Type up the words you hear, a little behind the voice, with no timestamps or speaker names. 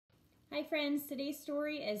Hi friends, today's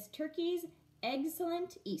story is Turkey's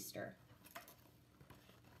Eggcellent Easter.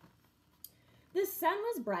 The sun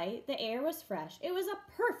was bright, the air was fresh. It was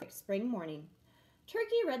a perfect spring morning.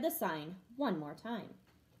 Turkey read the sign one more time.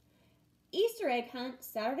 Easter egg hunt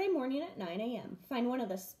Saturday morning at 9 a.m. Find one of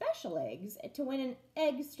the special eggs to win an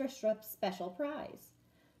extra special prize.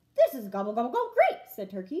 This is gobble gobble gobble great,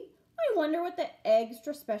 said Turkey. I wonder what the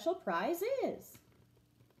extra special prize is.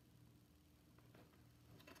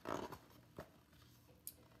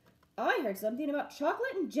 I heard something about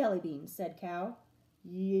chocolate and jelly beans, said Cow.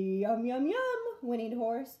 Yum, yum, yum, whinnied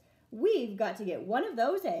Horse. We've got to get one of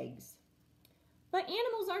those eggs. But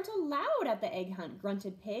animals aren't allowed at the egg hunt,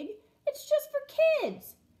 grunted Pig. It's just for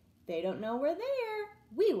kids. They don't know we're there.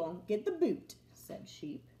 We won't get the boot, said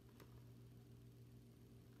Sheep.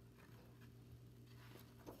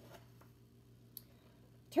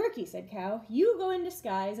 Turkey, said Cow, you go in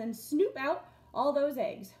disguise and snoop out all those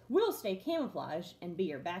eggs. We'll stay camouflaged and be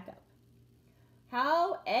your backup.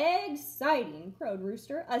 How exciting, crowed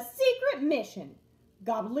Rooster. A secret mission.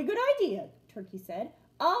 Gobbly good idea, Turkey said.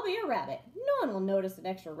 I'll be a rabbit. No one will notice an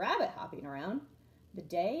extra rabbit hopping around. The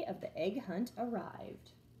day of the egg hunt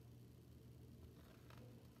arrived.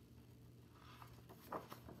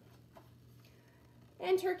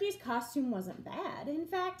 And Turkey's costume wasn't bad. In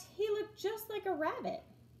fact, he looked just like a rabbit.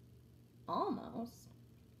 Almost.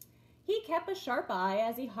 He kept a sharp eye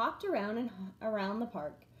as he hopped around the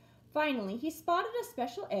park. Finally, he spotted a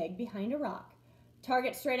special egg behind a rock.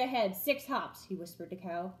 Target straight ahead, 6 hops, he whispered to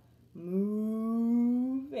Cow.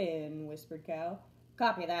 Move in, whispered Cow.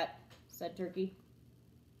 Copy that, said Turkey.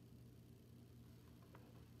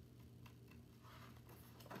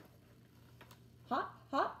 Hop,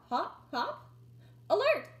 hop, hop, hop.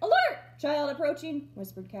 Alert, alert, child approaching,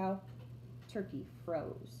 whispered Cow. Turkey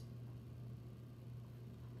froze.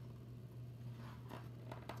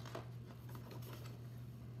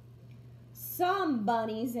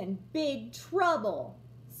 Somebody's in big trouble,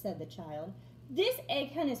 said the child. This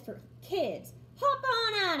egg hunt is for kids. Hop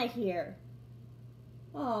on out of here.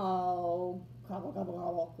 Oh, gobble, gobble,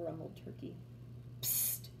 gobble, grumbled Turkey.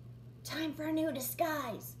 Psst, time for a new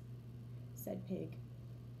disguise, said Pig.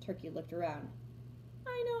 Turkey looked around.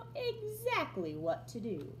 I know exactly what to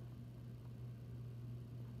do.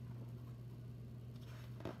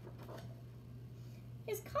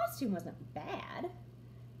 His costume wasn't bad.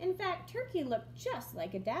 In fact, Turkey looked just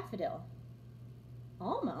like a daffodil.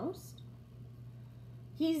 Almost.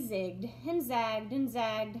 He zigged and zagged and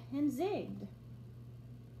zagged and zigged.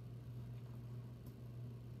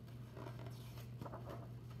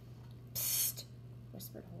 Psst,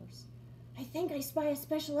 whispered Horse. I think I spy a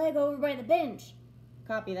special egg over by the bench.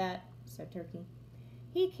 Copy that, said Turkey.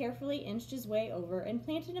 He carefully inched his way over and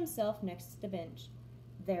planted himself next to the bench.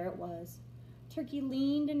 There it was. Turkey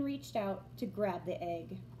leaned and reached out to grab the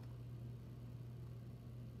egg.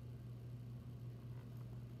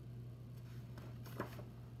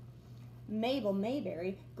 Mabel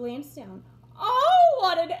Mayberry glanced down. Oh,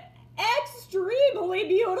 what an extremely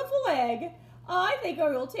beautiful egg! I think I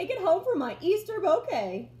will take it home for my Easter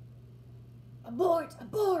bouquet. Abort,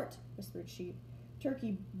 abort, whispered Sheep.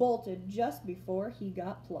 Turkey bolted just before he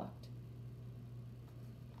got plucked.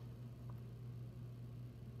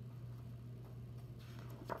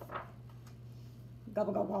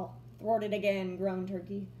 Gobble, gobble, gobble. Thwarted again, groaned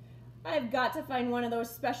Turkey. I've got to find one of those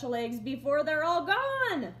special eggs before they're all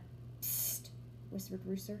gone. Psst, whispered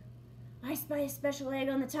Rooster. I spy a special egg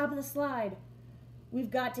on the top of the slide. We've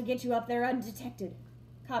got to get you up there undetected.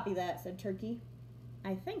 Copy that, said Turkey.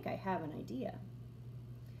 I think I have an idea.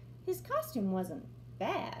 His costume wasn't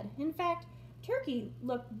bad. In fact, Turkey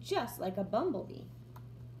looked just like a bumblebee.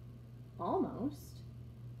 Almost.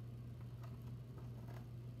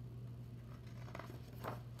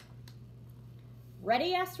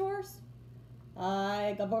 Ready? Asked Horse.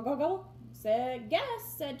 I gobble gobble gobble. Said guess,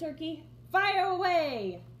 said Turkey. Fire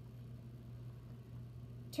away!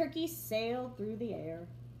 Turkey sailed through the air.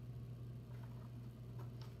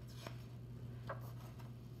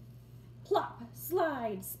 Plop,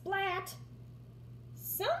 slide, splat.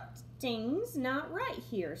 Something's not right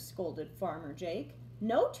here, scolded Farmer Jake.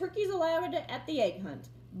 No turkeys allowed at the egg hunt.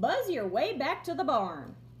 Buzz your way back to the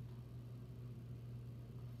barn.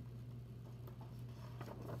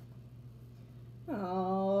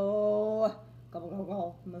 Oh, gobble, gobble,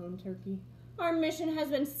 gobble, moaned Turkey. Our mission has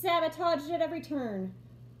been sabotaged at every turn.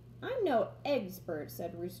 I'm no expert,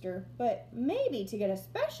 said Rooster, but maybe to get a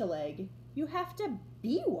special egg, you have to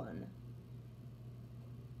be one.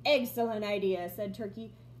 Excellent idea, said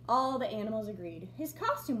Turkey. All the animals agreed. His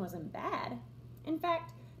costume wasn't bad. In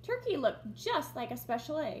fact, Turkey looked just like a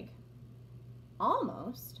special egg.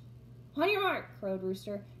 Almost. On your mark, crowed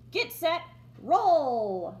Rooster. Get set,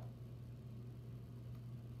 roll!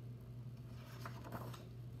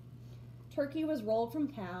 Turkey was rolled from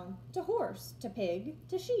cow to horse to pig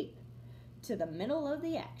to sheep to the middle of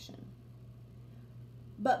the action.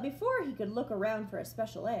 But before he could look around for a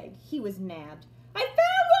special egg, he was nabbed. I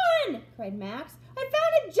found one! Cried Max. I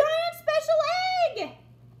found a giant special egg!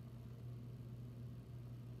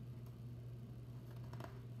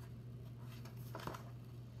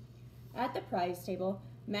 At the prize table,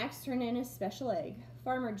 Max turned in his special egg.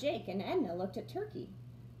 Farmer Jake and Edna looked at Turkey.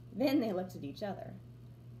 Then they looked at each other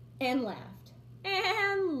and laughed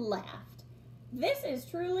and laughed. This is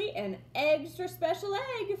truly an extra special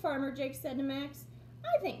egg, Farmer Jake said to Max.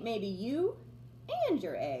 I think maybe you and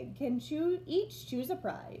your egg can each choose a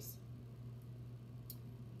prize.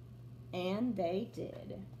 And they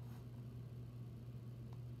did.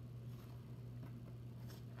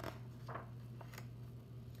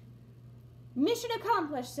 Mission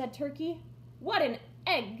accomplished, said Turkey. What an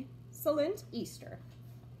excellent Easter.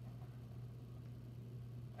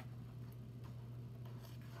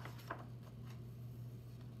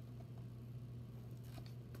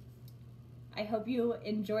 I hope you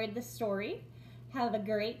enjoyed the story. Have a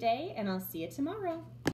great day, and I'll see you tomorrow.